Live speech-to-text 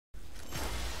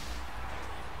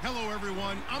Hello,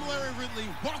 everyone. I'm Larry Ridley.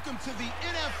 Welcome to the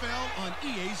NFL on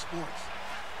EA Sports.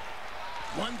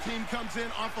 One team comes in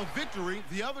off a victory.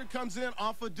 The other comes in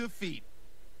off a defeat.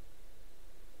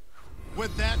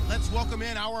 With that, let's welcome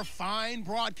in our fine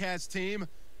broadcast team.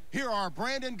 Here are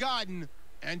Brandon Godden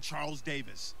and Charles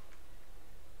Davis.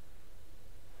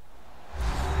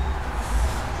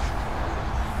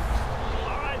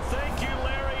 Thank you,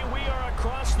 Larry. We are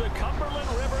across the Cumberland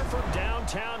River from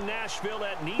downtown Nashville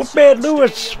at Nissan Well, Ben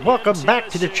Lewis, welcome back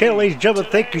to the channel, ladies and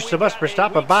gentlemen. Thank you so much for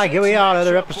stopping by. Here we are,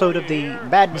 another episode of the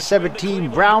Madden 17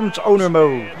 Browns Owner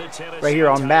Mode, right here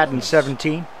on Madden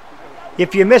 17.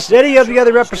 If you missed any of the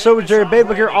other episodes, they're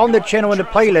available here on the channel in the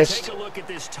playlist.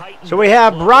 So we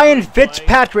have Ryan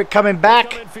Fitzpatrick coming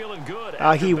back.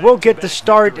 He will get the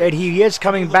start, and he is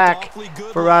coming back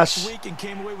for us.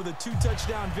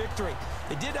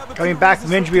 Coming back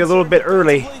from injury a little bit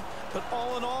early. But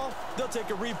all in all, they'll take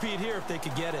a repeat here if they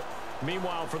could get it.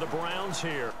 Meanwhile, for the Browns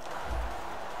here,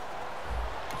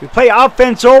 we play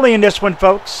offense only in this one,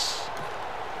 folks.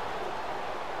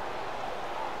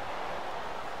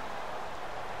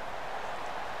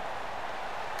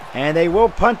 And they will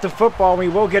punt the football, and we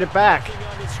will get it back.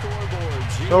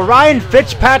 So Ryan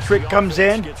Fitzpatrick comes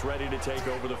in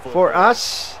for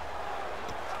us.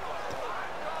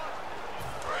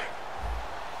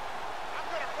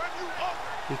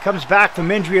 He comes back from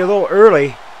injury a little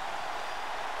early.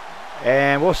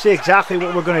 And we'll see exactly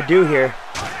what we're going to do here.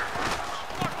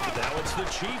 now it's the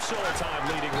Chiefs all-time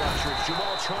leading rushers.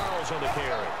 Jamal Charles on the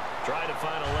carry. Trying to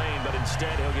find a lane, but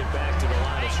instead he'll get back to the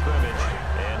line of scrimmage.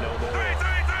 And no more.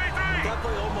 That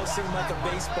play almost seemed like a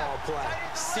baseball play.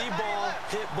 See ball,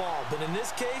 hit ball. But in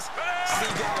this case, see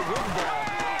guy with ball,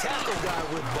 tackle guy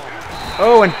with ball.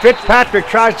 Oh, and Fitzpatrick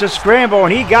tries to scramble,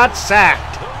 and he got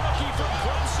sacked. The rookie from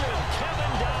Clemson, Kevin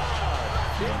Dodd,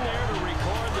 in there to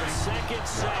record the second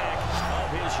sack of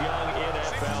his young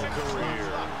NFL career.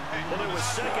 Well, it was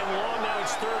second long, now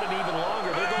it's third and even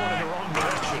longer. They're going in the wrong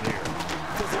direction here.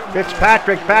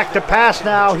 Fitzpatrick back to pass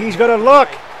now. He's going to look.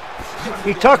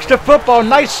 He tucks the football.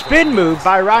 Nice spin move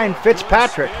by Ryan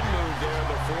Fitzpatrick.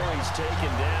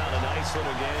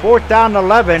 Fourth down and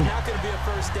 11.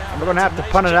 And we're going to have to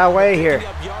punt it our way here,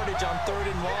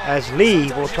 as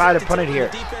Lee will try to punt it here.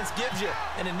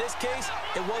 And in this case,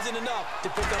 it wasn't enough to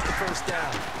pick up the first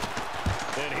down.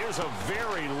 And here's a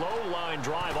very low line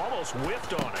drive, almost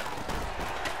whiffed on it.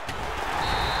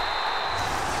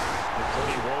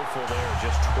 Pretty woeful there,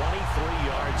 just 23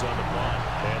 yards on the punt.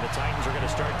 And the Titans are going to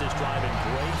start this drive in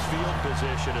great field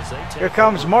position as they take. Here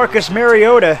comes Marcus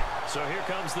Mariota. So here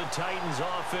comes the Titans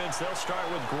offense. They'll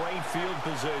start with great field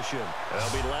position.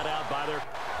 They'll be let out by their...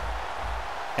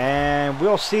 And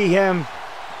we'll see him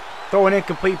throw an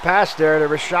incomplete pass there to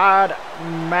Rashad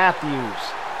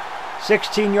Matthews.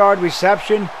 16-yard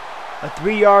reception, a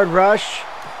 3-yard rush,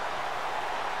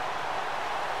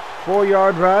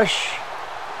 4-yard rush.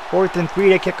 4th and 3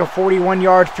 to kick a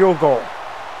 41-yard field goal.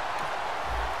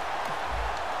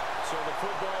 So the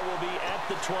football will be at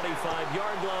the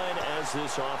 25-yard line as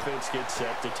this offense gets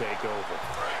set to take over.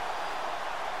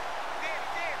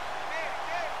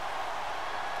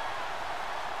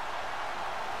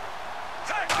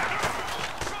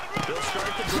 They'll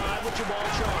start the drive with Jamal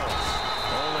Charles.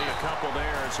 Only a couple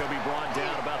there, so he'll be brought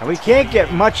down about. And we can't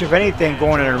get much of anything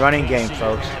going in a running game,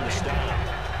 folks.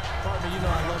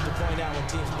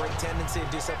 Tendency to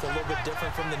do something a little bit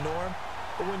different from the norm,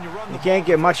 but when you run, you can't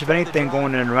get much of anything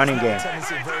going in a running game.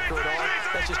 That's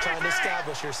just trying to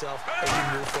establish yourself as you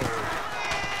move forward.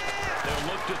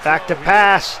 Back to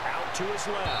pass.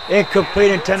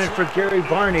 Incomplete, intended for Gary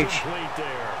Barnage.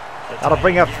 That'll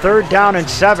bring up 3rd down and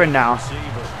 7 now.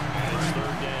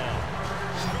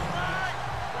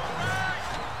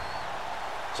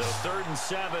 So 3rd and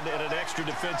 7 and an extra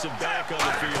defensive back on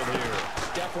the field here.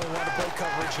 Definitely want to break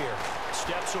coverage here.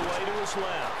 Steps away to his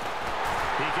left.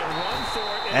 He can run for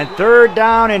it. And 3rd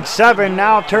down and 7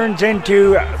 now turns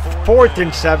into 4th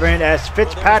and 7 as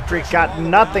Fitzpatrick got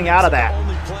nothing out of that.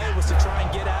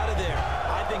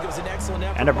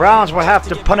 And the Browns will have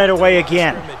to punt it away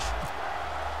again.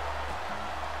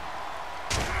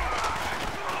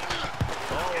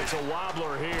 Oh, it's a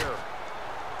wobbler here.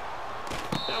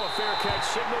 Now a fair catch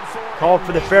signaled for. Called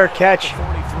for the fair catch.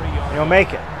 And he'll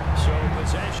make it. So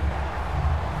possession.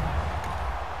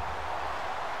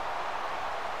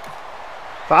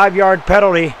 5-yard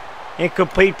penalty.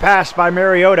 Incomplete pass by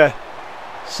Mariota.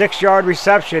 6-yard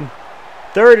reception.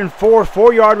 3rd and 4.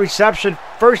 4-yard reception.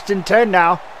 1st and 10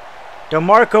 now.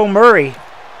 DeMarco Murray.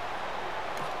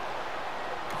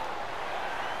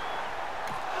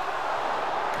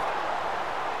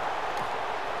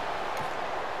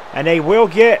 And they will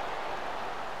get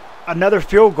another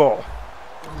field goal.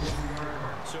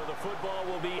 So the football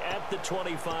will be at the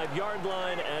 25-yard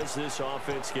line as this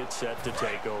offense gets set to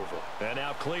take over. And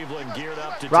now Cleveland geared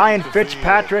up to Ryan take the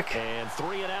Fitzpatrick. field. And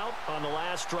 3 and out on the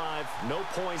last drive. No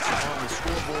points on the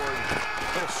scoreboard.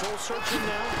 Soul searching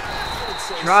now.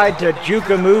 Tried to juke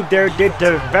a move there, did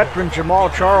the veteran Jamal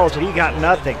Charles, and he got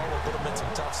nothing. Put him in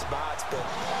some tough spots, but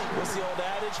what's the old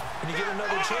adage? When you get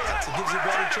another chance, it gives you a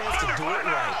better chance to do it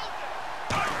right.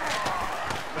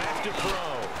 Back to throw.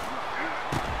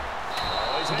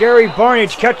 Gary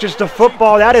Barnage catches the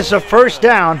football. That is a first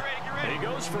down. He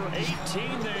goes for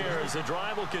 18 there as the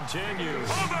drive will continue.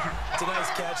 It's a nice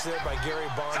catch there by Gary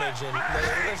Barnage, and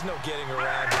there's no getting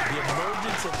around it. The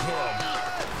emergence of him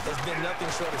has been nothing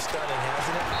short of stunning,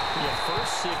 hasn't it? The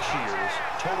first 6 years,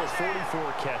 total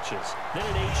 44 catches. Then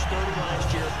at age 30 last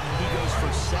year, he goes for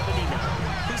 79.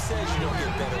 Who says you don't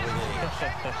get better with age?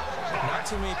 Not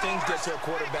too many things get to a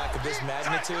quarterback of this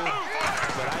magnitude,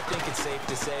 but I think it's safe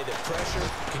to say that pressure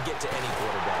can get to any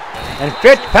quarterback. And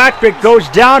Fitzpatrick goes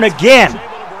down again.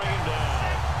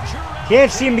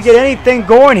 Can't seem to get anything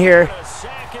going here.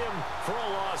 Sack him for a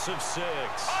loss of 6.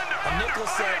 A nickel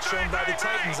sack shown by the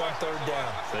Titans on 3rd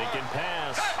down. Thinking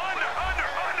pass.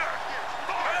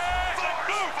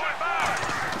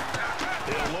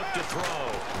 He'll look to throw.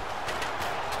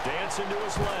 Dancing to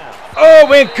his left.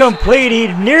 Oh, incomplete. He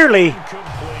nearly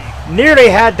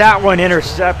had that one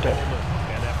intercepted.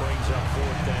 And that brings up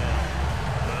 4th down.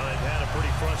 Well, they've had a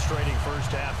pretty frustrating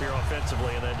first half here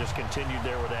offensively, and then just continued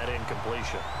there with that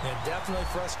incompletion. Yeah, definitely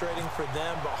frustrating for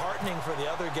them, but heartening for the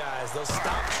other guys. Those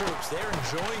stop troops, they're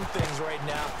enjoying things right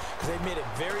now because they've made it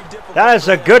very difficult. That is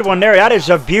a good one there. That is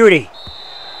a beauty.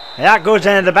 And that goes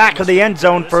into the back of the end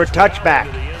zone for a touchback.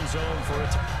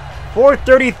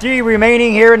 4:33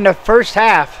 remaining here in the first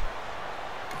half.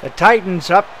 The Titans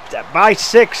up by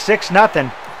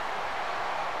 6-0.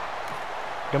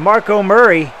 DeMarco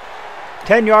Murray,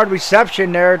 10-yard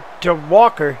reception there to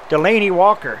Walker, Delaney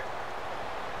Walker.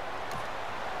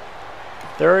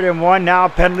 3rd and 1 now,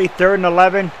 penalty, 3rd and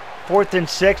 11, 4th and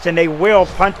 6, and they will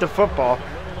punt the football.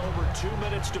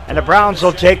 And the Browns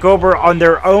will take over on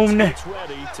their own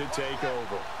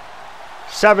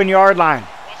 7-yard line.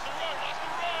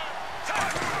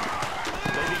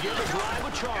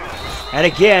 And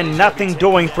again, nothing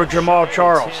doing for Jamal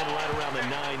Charles.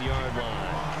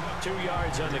 2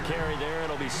 yards on the carry there.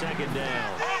 It'll be 2nd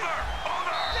down.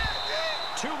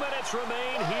 2 minutes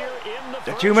remain here in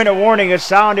the The 2-minute warning is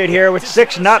sounded here with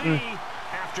 6-0.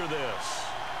 After this,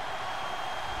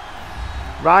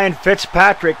 Ryan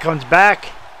Fitzpatrick comes back.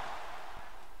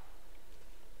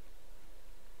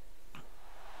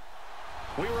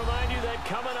 we remind you that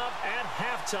coming up at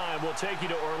halftime, we'll take you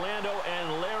to Orlando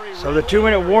and Larry. So the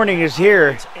 2-minute warning is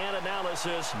here. And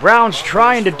analysis. Browns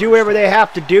trying to do whatever they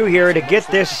have to do here to get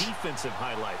this Defensive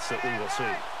highlights that we will see.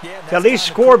 to at least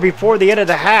score before the end of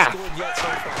the half.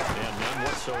 And none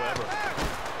whatsoever.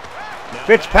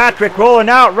 Fitzpatrick rolling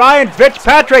out. Ryan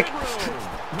Fitzpatrick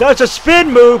does a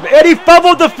spin move, and he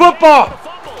fumbled the football.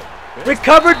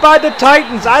 Recovered by the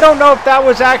Titans. I don't know if that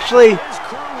was actually,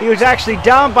 he was actually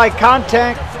down by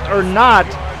contact or not,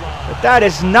 but that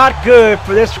is not good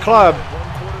for this club.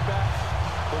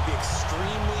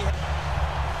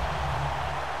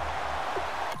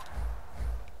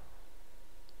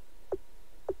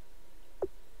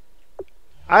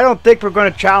 I don't think we're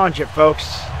going to challenge it,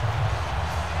 folks.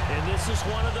 And this is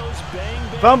one of those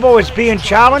bang Fumble is being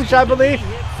challenged, I believe.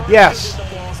 Yes.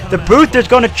 The booth is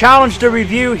going to challenge the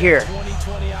review here.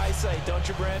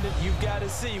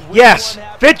 Yes.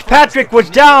 Fitzpatrick was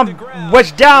down.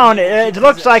 It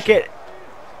looks like it.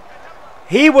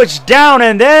 He was down,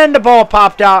 and then the ball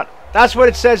popped out. That's what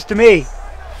it says to me.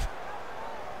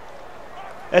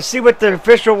 Let's see what the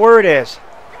official word is.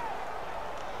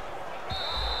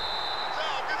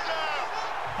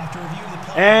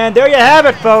 And there you have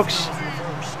it, folks.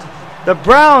 The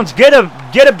Browns get a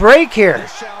break here.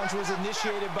 This challenge was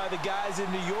initiated by the guys in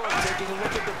New York. Taking a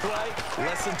look at the play,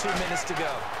 less than 2 minutes to go.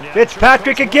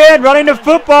 Fitzpatrick again running the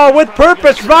football with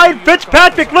purpose. Ryan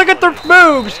Fitzpatrick, look at the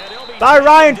moves by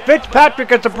Ryan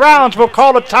Fitzpatrick as the Browns will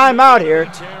call a timeout here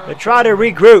to try to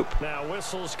regroup. Now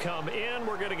whistles come in.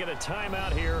 We're going to get a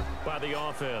timeout here by the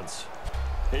offense.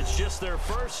 It's just their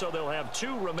first, so they'll have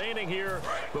 2 remaining here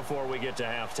before we get to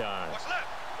halftime.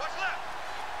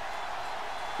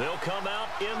 They'll come out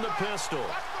in the pistol.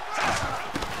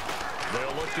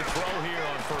 They'll look to throw here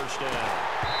on 1st down.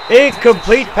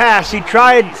 Incomplete pass. He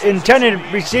tried, intended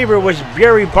receiver was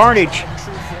Gary Barnage,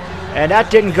 and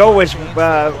that didn't go as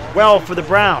well for the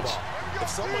Browns. If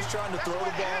someone's trying to throw the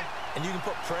ball and you can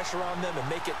put pressure on them and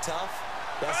make it tough,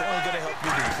 That's only going to help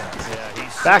your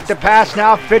defense. Back to pass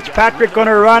now. Fitzpatrick going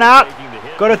to run out.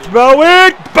 Going to throw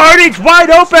it. Barnage wide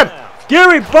open.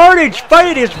 Gary Barnage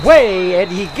fighting his way, and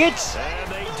he gets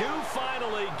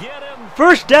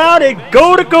first down and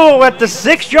goal to goal at the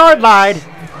 6-yard line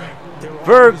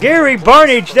for Gary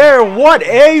Barnage there. What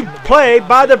a play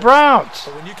by the Browns.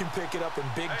 When you can pick it up in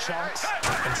big chunks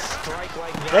and strike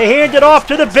like that, they hand it off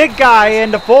to the big guy,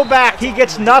 and the fullback, he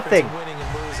gets nothing. winning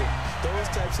and losing. Those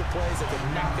types of plays that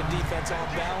can knock a defense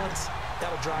off balance,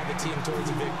 that'll drive a team towards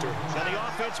a victory. And the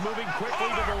offense moving quickly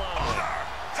to the line.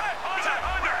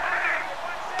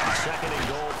 Second and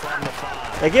goal from the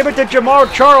 5. They give it to Jamal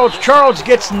Charles. Charles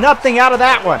gets nothing out of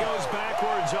that one. Goes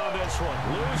backwards on this one,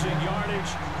 losing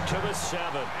yardage to the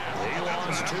 7. He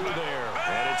lost 2 there,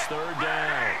 and it's third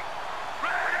down.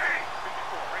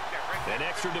 An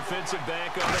extra defensive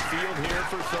back on the field here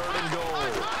for third and goal.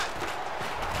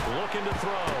 Looking to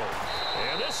throw,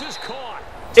 and this is caught.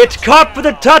 It's caught for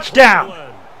the touchdown.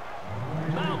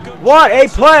 What a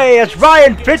play as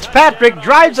Ryan Fitzpatrick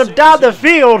drives him down the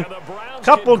field.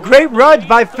 Couple great runs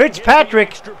by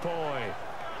Fitzpatrick.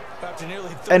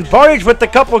 And Barnage with a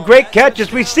couple great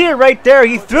catches. We see it right there.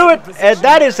 He threw it, and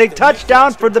that is a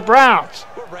touchdown for the Browns.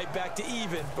 We're right back to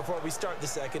even before we start the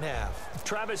second half.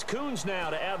 Travis Coons now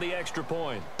to add the extra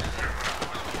point.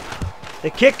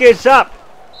 The kick is up.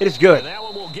 It is good. And that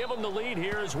one will give them the lead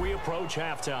here as we approach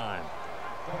halftime.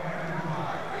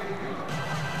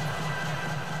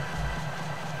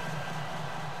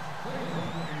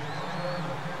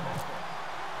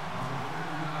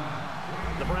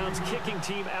 The Browns kicking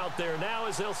team out there now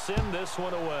as they'll send this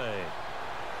one away.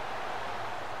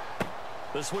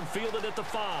 This one fielded at the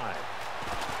 5.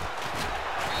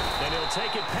 And he'll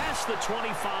take it past the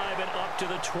 25 and up to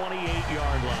the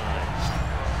 28-yard line.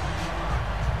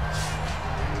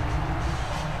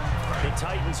 The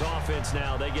Titans offense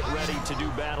now, they get ready to do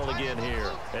battle again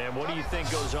here. And what do you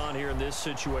think goes on here in this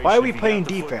situation? Why are we playing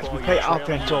defense? We play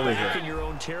offense over here. In your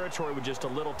own territory with just a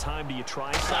little time, do you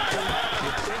try something?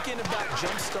 You're thinking about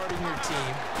jump-starting your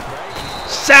team, right?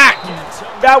 Sack!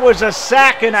 That was a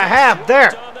sack and a half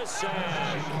there.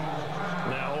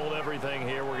 Now hold everything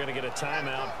here. We're going to get a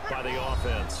timeout by the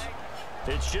offense.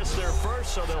 It's just their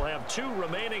first, so they'll have 2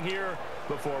 remaining here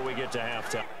before we get to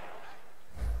halftime.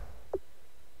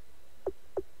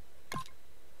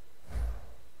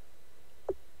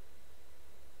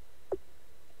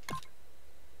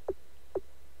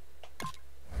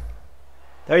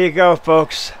 There you go,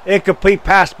 folks. Incomplete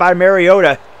pass by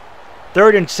Mariota.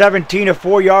 3rd and 17, a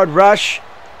 4-yard rush.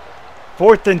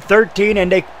 4th and 13, and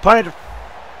they punt it.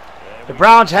 The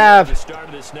Browns have.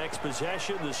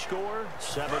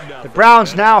 The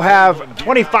Browns now have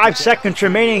 25 seconds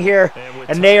remaining here,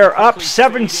 and they are up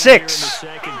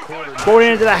 7-6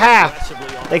 going into the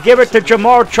half. They give it to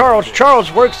Jamal Charles.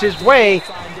 Charles works his way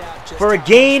for a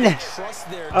gain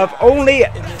of only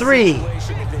 3.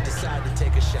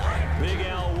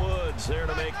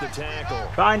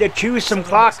 Trying to chew some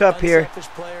clock up here.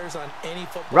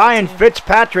 Ryan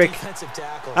Fitzpatrick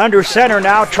under center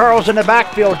now. Charles in the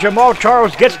backfield. Jamal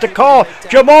Charles gets the call.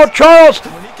 Jamal Charles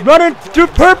running through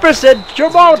purpose, and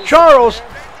Jamal Charles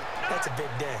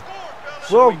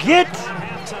will get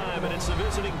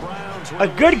a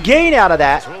good gain out of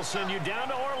that.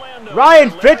 Ryan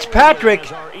Fitzpatrick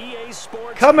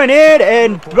coming in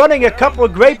and running a couple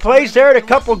of great plays there and a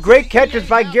couple of great catches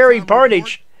by Gary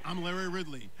Barnage.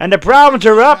 And the Browns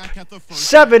are up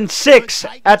 7-6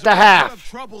 at the half.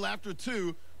 Trouble after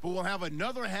 2, but we'll have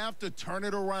another half to turn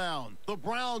it around. The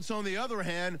Browns, on the other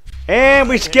hand, and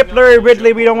we skip Larry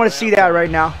Ridley. We don't want to see that right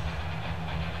now.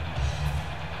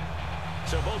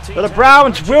 So the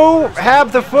Browns will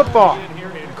have the football.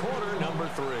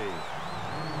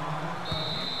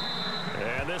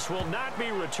 And this will not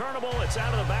be returnable. It's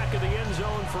out of the back of the end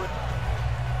zone for.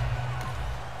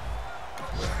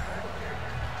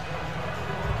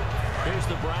 Here's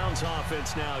the Browns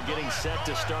offense now getting set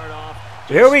to start off.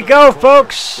 Here we go,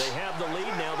 folks. They have the lead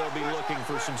now. They'll be looking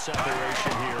for some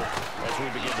separation here as we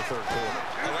begin the third quarter.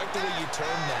 I like the way you term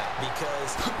that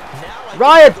because now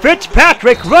Ryan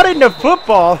Fitzpatrick running the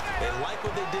football.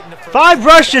 5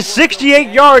 rushes, 68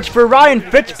 yards for Ryan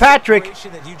Fitzpatrick.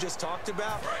 That you just talked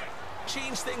about.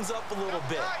 Change things up a little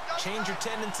bit. Change your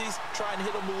tendencies. Try and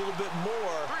hit them a little bit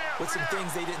more with some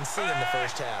things they didn't see in the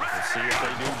first half. Let's see if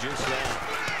they do just that.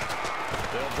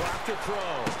 They'll drop the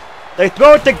throw. They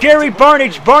throw it to Gary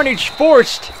Barnage. Barnage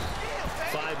forced.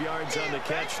 5 yards on the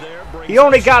catch there. He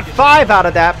only got 5 out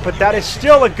of that, but that is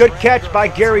still a good catch by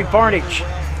Gary Barnage.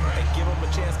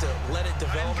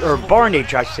 Or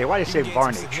Barnage, I say. Why did I say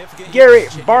Barnage? Gary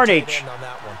Barnage.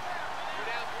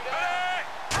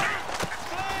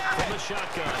 From the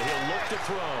shotgun.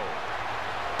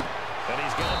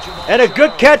 And a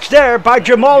good catch there by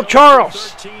Jamal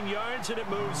Charles. 13 yards and it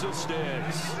moves the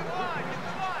sticks.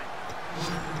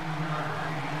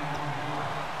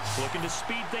 Looking to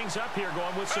speed things up here,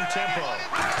 going with some tempo.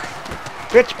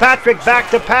 Fitzpatrick back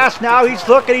to pass now. He's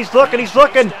looking. He's throwing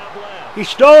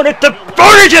it to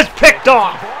Barnage, is picked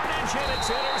off.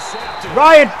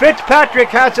 Ryan Fitzpatrick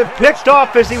has it picked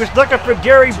off as he was looking for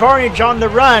Gary Barnage on the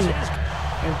run.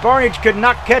 And Barnage could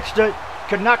not catch the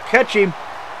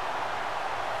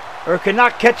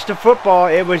football.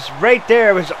 It was right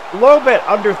there. It was a little bit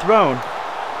underthrown.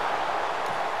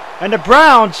 And the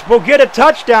Browns will get a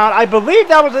touchdown. I believe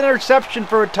that was an interception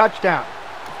for a touchdown.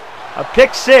 A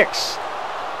pick six.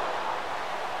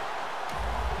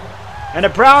 And the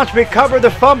Browns recover the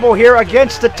fumble here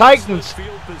against the Titans.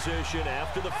 Field position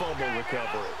after the fumble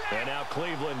recovery. And now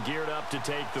Cleveland geared up to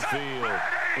take the field.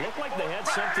 It looked like they had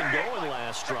something going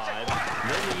last drive.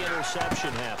 Then the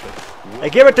interception happened. They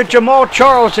give it to Jamal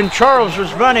Charles, and Charles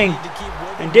was running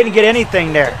and didn't get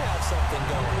anything there.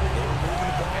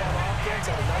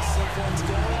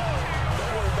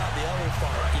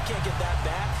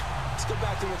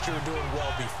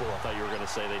 I thought you were going to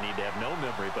say they need to have no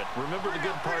memory, but remember the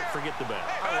good part, forget the bad.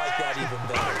 I like that even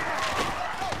better.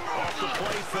 Off the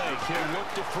play fake, he'll look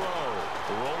to throw.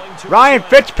 Rolling to Ryan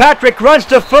Fitzpatrick runs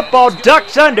the football,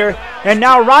 ducks under, and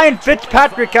now Ryan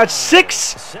Fitzpatrick has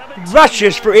 6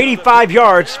 rushes for 85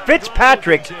 yards.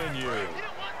 Fitzpatrick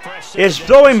is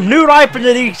throwing new life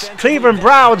into these Cleveland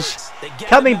Browns,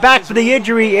 coming back from the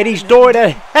injury, and he's doing a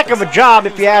heck of a job,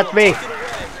 if you ask me.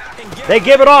 They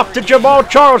give it off to Jamal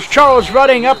Charles. Charles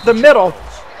running up the middle.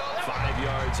 5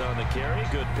 yards on the carry.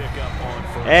 Good pickup on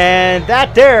first. And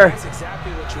that there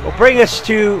will bring us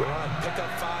to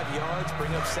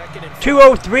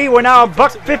 2:03. We're now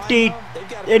 $1.50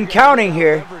 in counting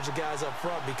here.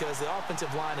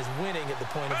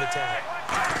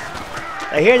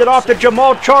 They hand it off to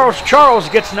Jamal Charles. Charles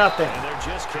gets nothing. And there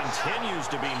just continues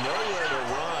to be nowhere to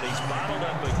run. He's bottled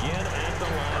up again at the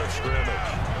line of scrimmage.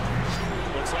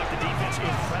 Looks like the defense in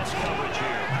press coverage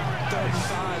here.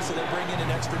 35, so they bring in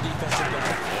an extra defensive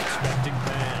back. Expecting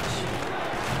pass.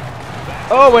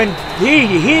 Oh, and he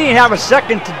didn't have a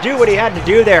second to do what he had to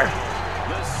do there.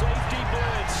 The safety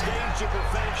blitz staged to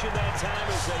perfection that time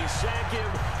as they sack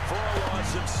him for a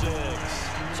loss of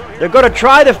 6. So They're going to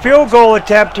try the field goal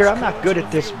attempt here. I'm not good at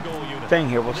this thing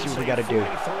here. We'll see what we got to do.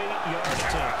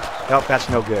 Nope, that's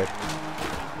no good.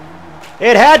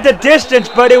 It had the distance,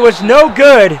 but it was no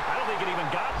good. I don't think it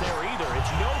even got there either.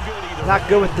 It's no good either. Not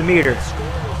good with the meter.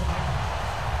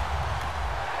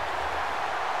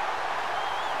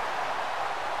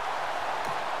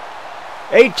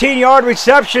 $18-yard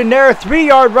reception there.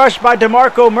 3-yard rush by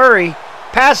DeMarco Murray.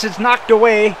 Pass is knocked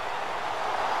away.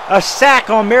 A sack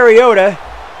on Mariota.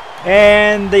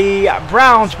 And the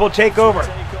Browns will take over. And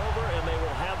they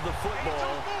will have the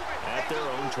football at their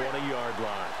own 20-yard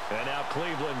line. And now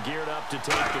Cleveland geared up to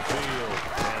take the field.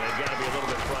 And they've got to be a little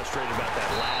bit frustrated about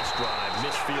that last drive.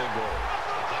 Missed field goal.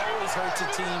 It always hurts a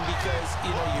team because,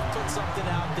 you put something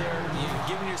out there, you've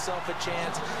given yourself a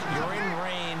chance, you're in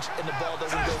range, and the ball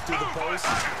doesn't go through the post.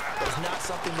 There's not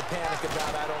something to panic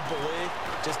about, I don't believe.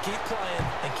 Just keep playing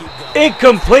and keep going.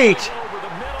 Incomplete.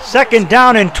 Second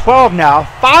down and 12 now.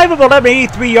 5 of 11,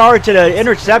 83 yards and an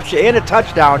interception and a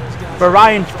touchdown for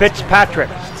Ryan Fitzpatrick.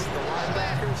 The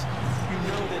linebackers, you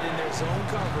know that in their zone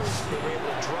coverage, they were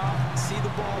able to drop, see the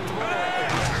ball throw,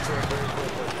 and react to it very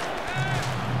quickly.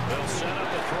 They'll set up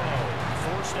the throw.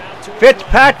 Forced out to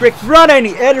Fitzpatrick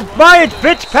running, and Ryan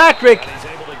Fitzpatrick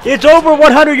is over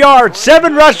 100 yards.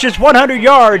 7 rushes, 100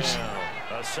 yards.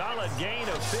 a solid gain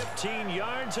of 15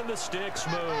 yards and the sticks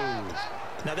move.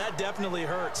 Now that definitely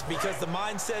hurts because the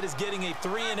mindset is getting a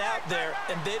 3-and-out there,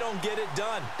 and they don't get it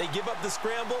done. They give up the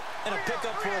scramble and a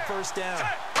pickup for a first down.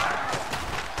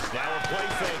 Now a play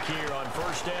fake here on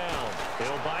first down.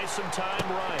 They'll buy some time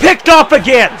right. Picked off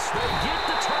again. They get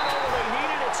the turnover they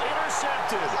needed. It's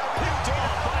intercepted. Picked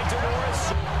off by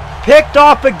DeMorris. Picked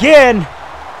off again.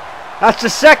 That's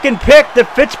the second pick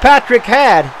that Fitzpatrick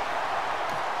had.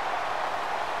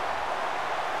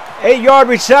 8-yard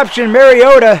reception,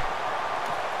 Mariota.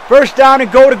 First down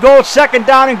and go to goal. Second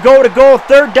down and go to goal.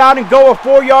 Third down and go. A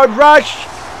 4-yard rush.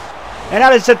 And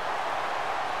that is it.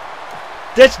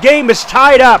 This game is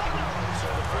tied up.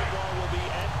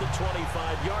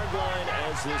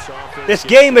 This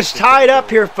game is tied up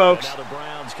here, folks. Now the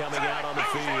Browns coming out on the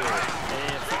field.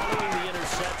 And following the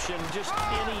interception, just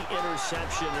any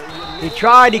interception. He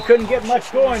tried. He couldn't get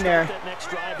much going there. That next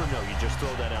drive, or no, you just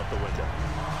throw that out the window.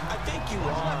 I think you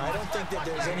are. I don't think that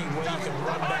there's any way you can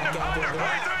run back out there.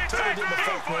 turn it into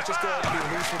fake, man. Just go ahead and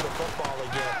be loose with the football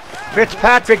again.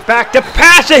 Fitzpatrick back to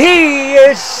pass, and he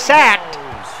is sacked.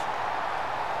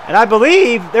 And I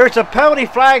believe there's a penalty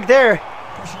flag there.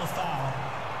 Personal foul.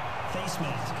 Face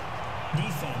mask.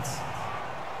 Defense.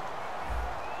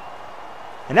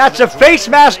 And that's a face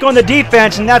mask on the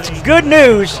defense, and that's good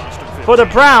news for the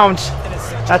Browns.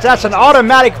 That's an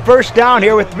automatic first down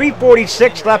here with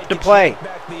 3:46 left to play.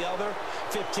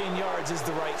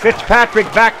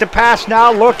 Fitzpatrick back to pass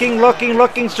now, looking,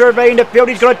 surveying the field.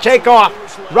 He's going to take off.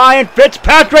 Ryan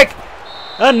Fitzpatrick,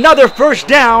 another first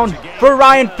down for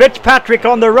Ryan Fitzpatrick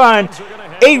on the run.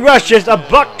 8 rushes, a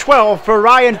 $112 for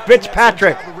Ryan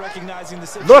Fitzpatrick.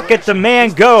 Look at the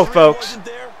man go, folks.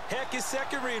 Heck, his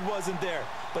second read wasn't there,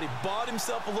 but he bought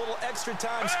himself a little extra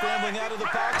time scrambling out of the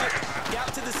pocket,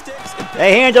 got to the sticks.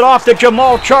 They hand it off to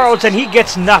Jamal Charles, and he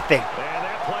gets nothing.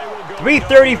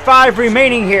 3:35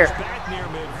 remaining here.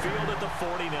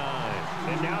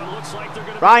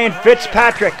 Ryan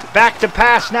Fitzpatrick back to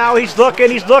pass now. He's looking.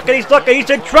 He's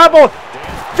in trouble.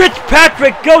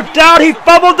 Fitzpatrick goes down. He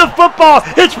fumbled the football.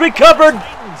 It's recovered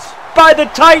by the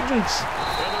Titans.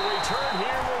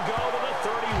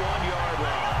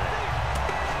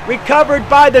 Recovered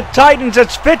by the Titans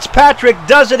as Fitzpatrick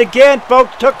does it again,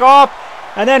 folks. Took off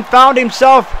and then found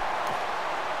himself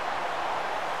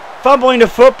fumbling the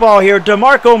football here.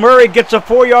 DeMarco Murray gets a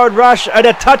 4-yard rush and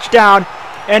a touchdown,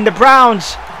 and the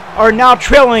Browns are now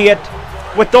trailing it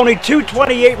with only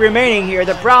 2:28 remaining here.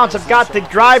 The Browns have got to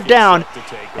drive down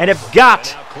and have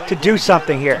got to do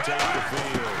something here.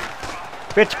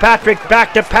 Fitzpatrick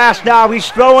back to pass now.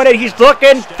 He's throwing it. He's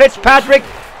looking. Fitzpatrick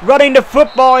running the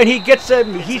football, and he gets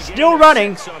him. He's still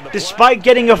running despite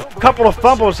getting a couple of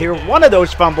fumbles here. One of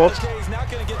those fumbles,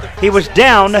 he was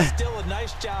down,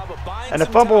 and the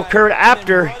fumble occurred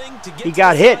after he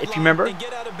got hit, if you remember.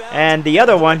 And the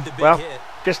other one, well,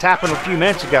 just happened a few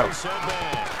minutes ago.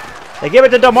 They give it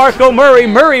to DeMarco Murray.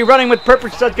 Murray running with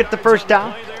purpose does get the first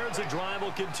down.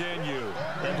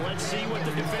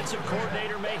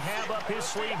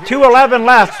 2:11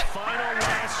 left.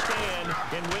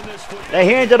 They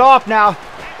hand it off now.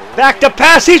 Back to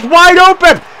pass. He's wide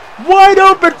open. Wide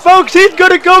open, folks. He's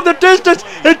going to go the distance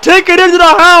and take it into the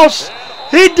house.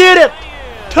 He did it.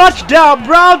 Touchdown,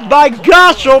 Browns. My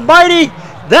gosh almighty.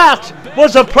 That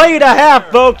was a play and a half,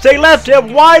 folks. They left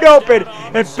him wide open,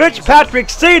 and Fitzpatrick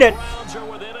seen it.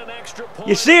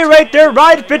 You see it right there,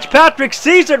 Ryan Fitzpatrick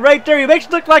sees it right there. He makes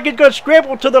it look like he's going to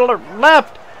scramble to the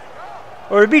left,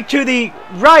 or be to the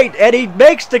right, and he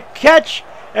makes the catch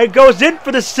and goes in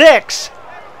for the 6.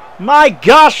 My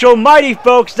gosh almighty,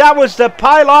 folks. That was the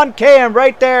pylon cam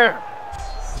right there.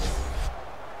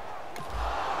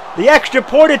 The extra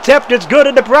point attempt is good,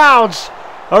 and the Browns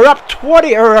are up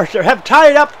 20, or have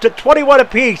tied up to 21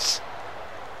 apiece.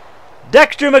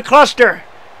 Dexter McCluster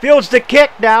fields the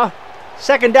kick now.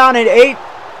 2nd down and 8.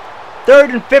 3rd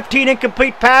and 15,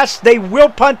 incomplete pass. They will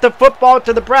punt the football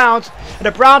to the Browns, and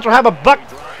the Browns will have a buck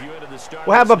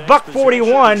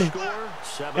 41,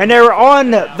 and they're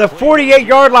on the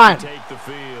 48-yard line.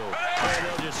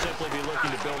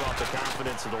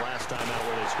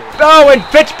 Oh, and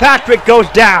Fitzpatrick goes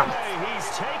down.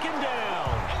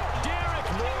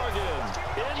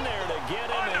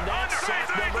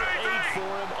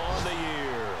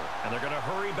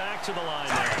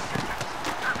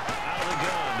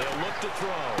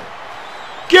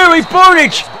 Gary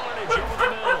Barnage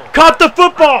caught the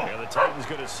football. Yeah, the Titans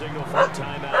going to signal for a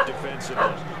timeout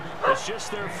defensively. It's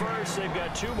just their first. They've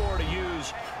got 2 more to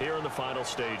use here in the final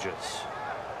stages.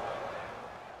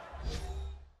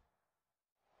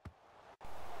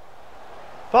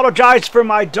 Apologize for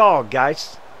my dog,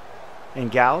 guys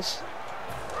and gals.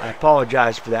 I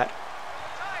apologize for that.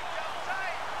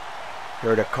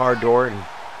 Heard a car door and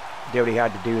did what he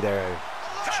had to do there.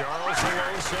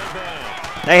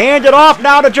 They hand it off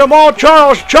now to Jamal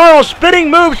Charles. Charles spinning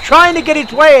moves, trying to get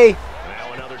his way.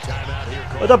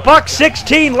 With a buck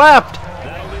 16 left.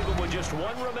 That'll leave him with just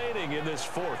 1 remaining in this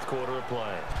 4th quarter of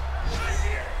play.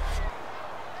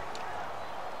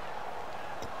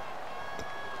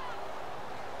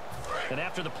 And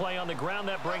after the play on the ground,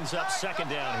 that brings up 2nd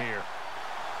down here.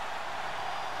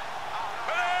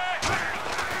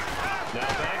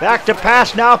 Back to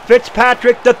pass now,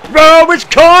 Fitzpatrick. The throw is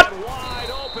caught.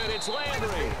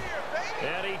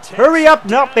 Hurry up.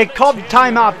 Nope, they called the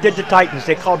timeout, did the Titans.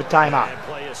 They called the timeout.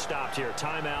 Play is stopped here.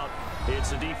 Timeout. It's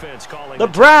the defense calling the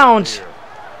Browns.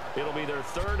 It'll be their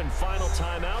 3rd and final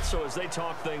timeout, so as they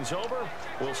talk things over,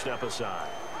 we'll step aside.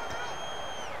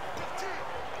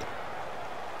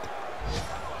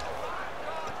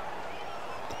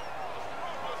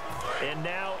 And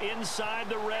now inside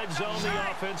the red zone, the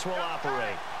offense will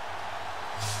operate.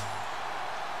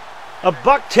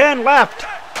 $1:10 left.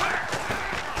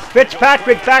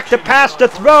 Fitzpatrick back to pass to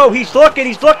throw. He's looking,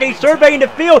 he's surveying the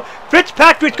field.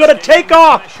 Fitzpatrick's going to take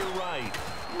off.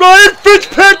 Ryan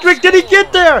Fitzpatrick, did he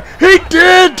get there? He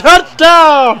did!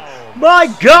 Touchdown! My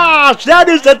gosh, that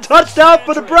is a touchdown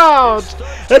for the Browns.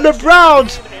 And the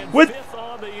Browns, with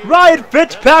Ryan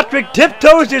Fitzpatrick,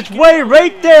 tiptoes his way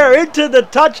right there into the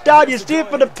touchdown. You see it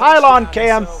from the pylon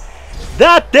cam.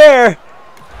 That there,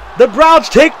 the Browns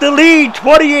take the lead,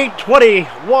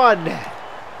 28-21.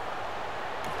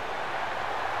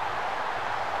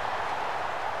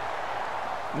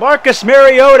 Marcus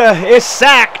Mariota is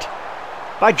sacked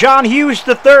by John Hughes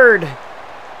III.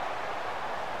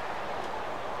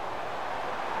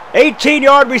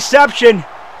 18-yard reception.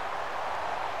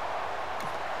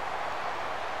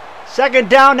 Second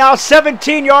down now,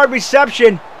 17-yard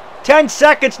reception. 10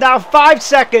 seconds now, 5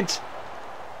 seconds.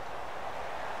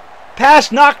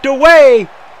 Pass knocked away.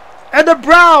 And the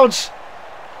Browns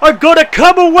are going to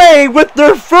come away with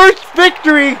their first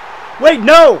victory. Wait,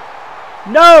 no.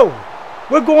 No.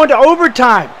 We're going to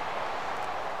overtime.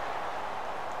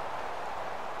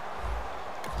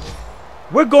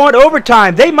 We're going to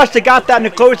overtime. They must have got that in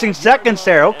the closing seconds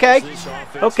there. Okay.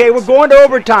 Okay, we're going to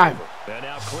overtime.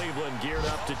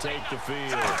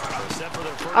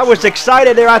 I was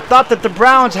excited there. I thought that the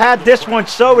Browns had this one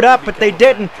sewed up, but they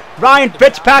didn't. Ryan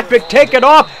Fitzpatrick take it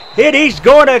off. And he's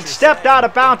going to step out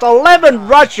of bounds. 11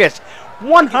 rushes,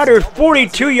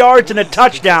 142 yards and a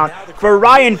touchdown for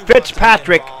Ryan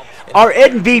Fitzpatrick, our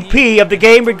MVP of the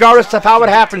game, regardless of how it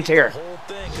happens here.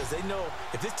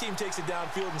 If this team takes it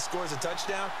downfield and scores a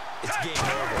touchdown, it's game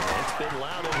over. It's been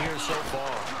loud in here so far.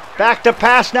 Back to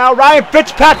pass now. Ryan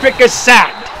Fitzpatrick is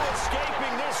sacked.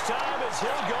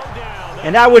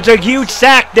 And that was a huge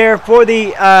sack there for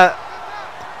the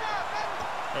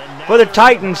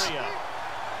Titans.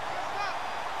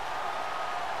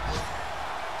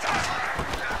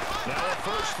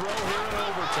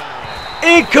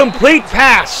 Incomplete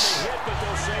pass.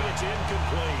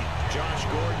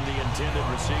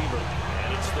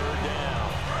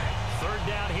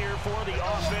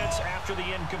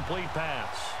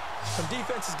 Some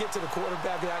defenses get to the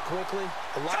quarterback that quickly.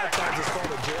 A lot of times it's called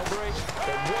a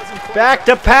jailbreak. Back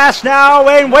to pass now,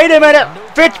 and wait a minute.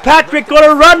 Fitzpatrick going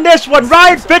to run this one.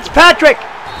 Ryan Fitzpatrick,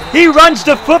 he runs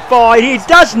the football, and he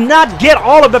does not get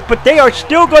all of it, but they are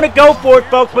still going to go for it,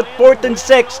 folks, with 4th and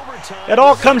 6. It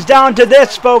all comes down to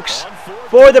this, folks.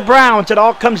 For the Browns, it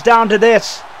all comes down to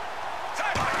this.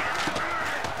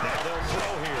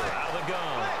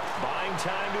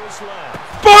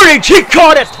 Barnage, he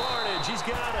caught it.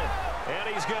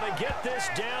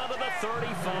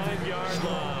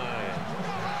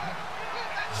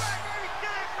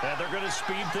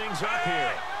 Speed things up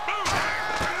here.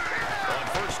 On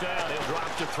first down, he'll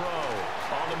drop to throw.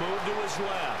 On the move to his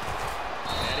left.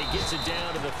 And he gets it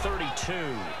down to the 32.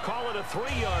 Call it a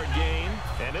 3-yard gain,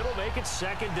 and it'll make it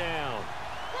 2nd down.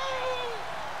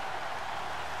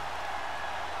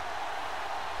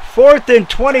 4th and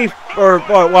 20,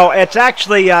 well, it's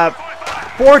actually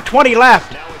 4:20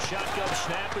 left.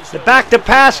 The back to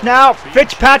pass now.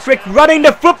 Fitzpatrick running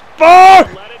the football.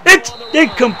 It's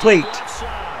incomplete.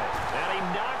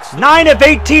 9 of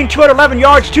 18, 211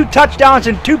 yards, 2 touchdowns,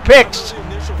 and 2 picks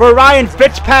for Ryan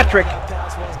Fitzpatrick.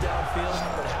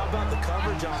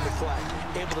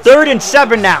 3rd and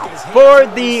 7 now for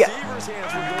the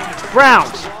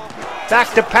Browns.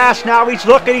 Back to pass now. He's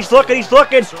looking.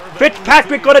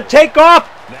 Fitzpatrick going to take off.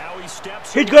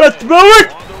 He's going to throw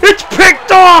it. It's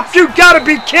picked off. You got to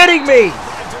be kidding me.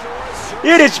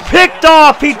 It is picked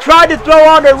off. He tried to throw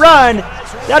on the run.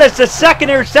 That is the 2nd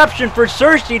interception for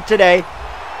Cersei today,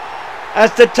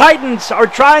 as the Titans are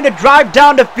trying to drive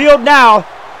down the field now.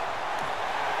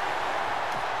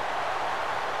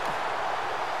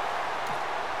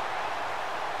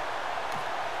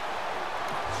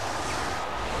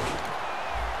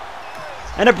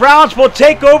 And the Browns will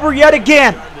take over yet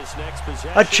again.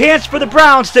 A chance for the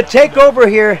Browns to take over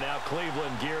here.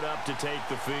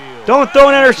 Don't throw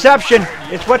an interception.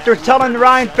 It's what they're telling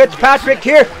Ryan Fitzpatrick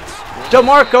here.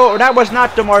 DeMarco, that was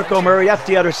not DeMarco Murray, that's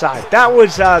the other side. That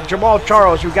was Jamal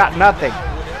Charles, who got nothing.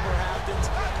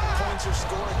 Points are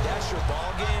scored, that's your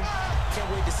ball game. Can't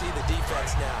wait to see the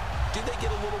defense now. Do they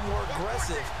get a little more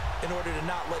aggressive in order to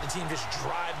not let the team just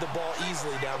drive the ball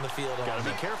easily down the field? Gotta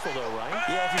be careful though, right?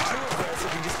 Yeah, if you're too aggressive,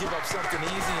 you just give up something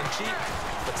easy and cheap.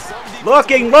 But some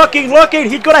looking.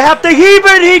 He's going to have to heave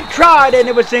it. He tried, and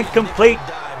it was incomplete.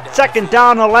 2nd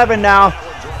down, 11 now.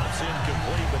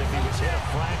 was hit a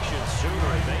fraction sooner,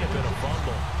 it may have been a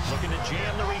fumble. Looking to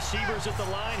jam the receivers at the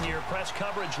line here. Press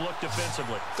coverage looked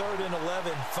defensively. 3rd and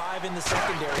 11, 5 in the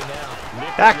secondary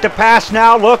now. Back to pass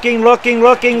now. Looking.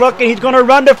 He's going to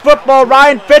run the football.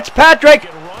 Ryan Fitzpatrick.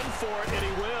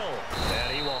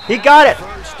 He got it.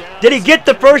 Did he get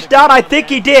the first down? I think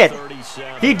he did.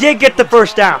 He did get the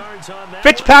first down.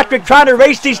 Fitzpatrick trying to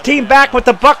race his team back with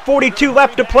the $1:42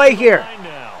 left to play here.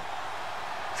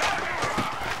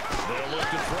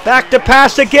 Back to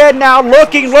pass again now.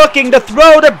 Looking to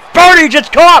throw to Burnage. It's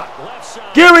caught.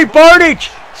 Gary Burnage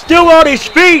still on his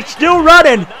feet, still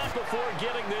running.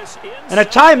 And a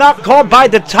timeout called by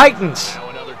the Titans. Now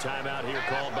another timeout here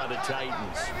called by the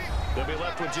Titans. They'll be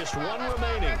left with just one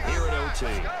remaining here in OT.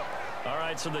 All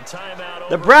right, so the timeout.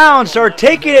 The Browns are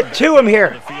taking it to him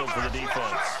here.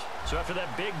 So after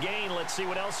that big gain, let's see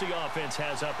what else the offense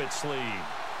has up its sleeve.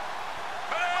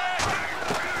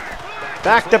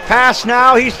 Back to pass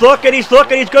now. He's looking. He's going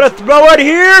to throw it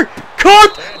here.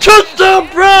 Caught. Touchdown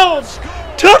Browns.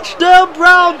 Touchdown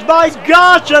Browns. My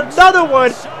gosh, another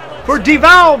one for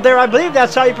DeValve there. I believe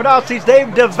that's how you pronounce his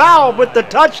name. DeValve with the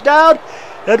touchdown.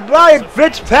 And Ryan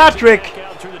Fitzpatrick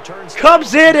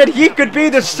comes in and he could be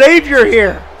the savior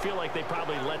here.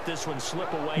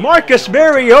 Marcus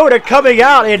Mariota coming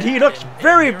out and he looks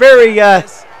very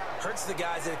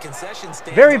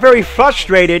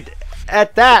frustrated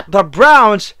at that. The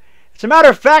Browns, as a matter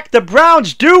of fact, the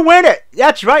Browns do win it.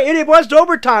 That's right, and it was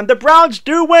overtime. The Browns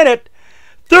do win it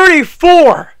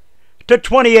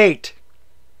 34-28.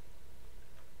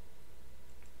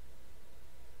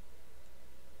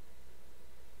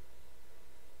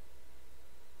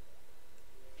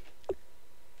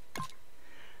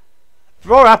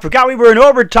 Oh, I forgot we were in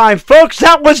overtime. Folks,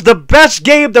 that was the best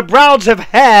game the Browns have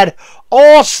had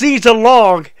all season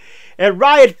long. And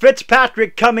Ryan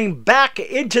Fitzpatrick coming back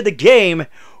into the game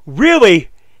really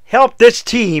helped this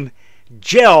team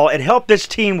gel and helped this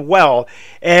team well.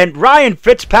 And Ryan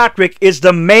Fitzpatrick is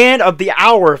the man of the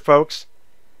hour, folks.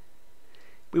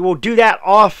 We will do that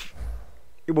off.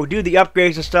 We will do the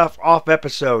upgrades and stuff off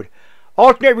episode.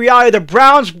 Alternate reality, the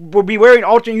Browns will be wearing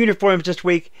alternate uniforms this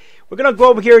week. We're going to go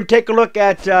over here and take a look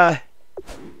at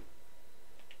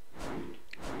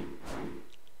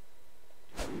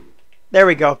there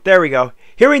we go.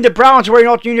 Hearing the Browns wearing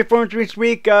alternate uniforms this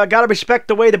week, got to respect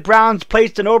the way the Browns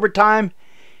placed in overtime.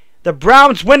 The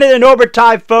Browns win it in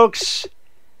overtime, folks.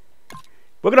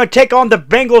 We're going to take on the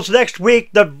Bengals next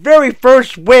week. The very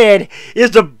first win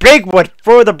is a big one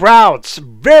for the Browns.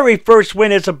 Very first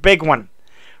win is a big one.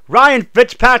 Ryan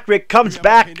Fitzpatrick comes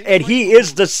back, and he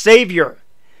is the savior.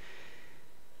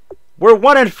 We're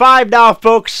 1-5 now,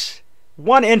 folks.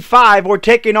 1-5. We're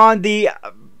taking on the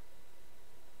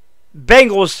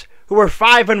Bengals, who are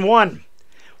 5-1.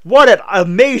 What an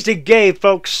amazing game,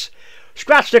 folks.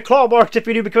 Scratch the claw marks if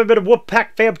you do become a bit of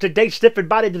Wolfpack fam today. Stiff and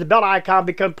body to the bell icon.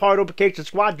 Become part of the notification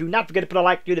squad. Do not forget to put a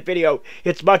like to the video.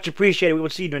 It's much appreciated. We will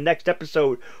see you in the next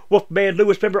episode. Wolfman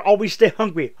Lewis, remember, always stay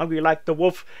hungry. Hungry like the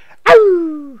wolf.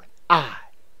 Ow! Ah.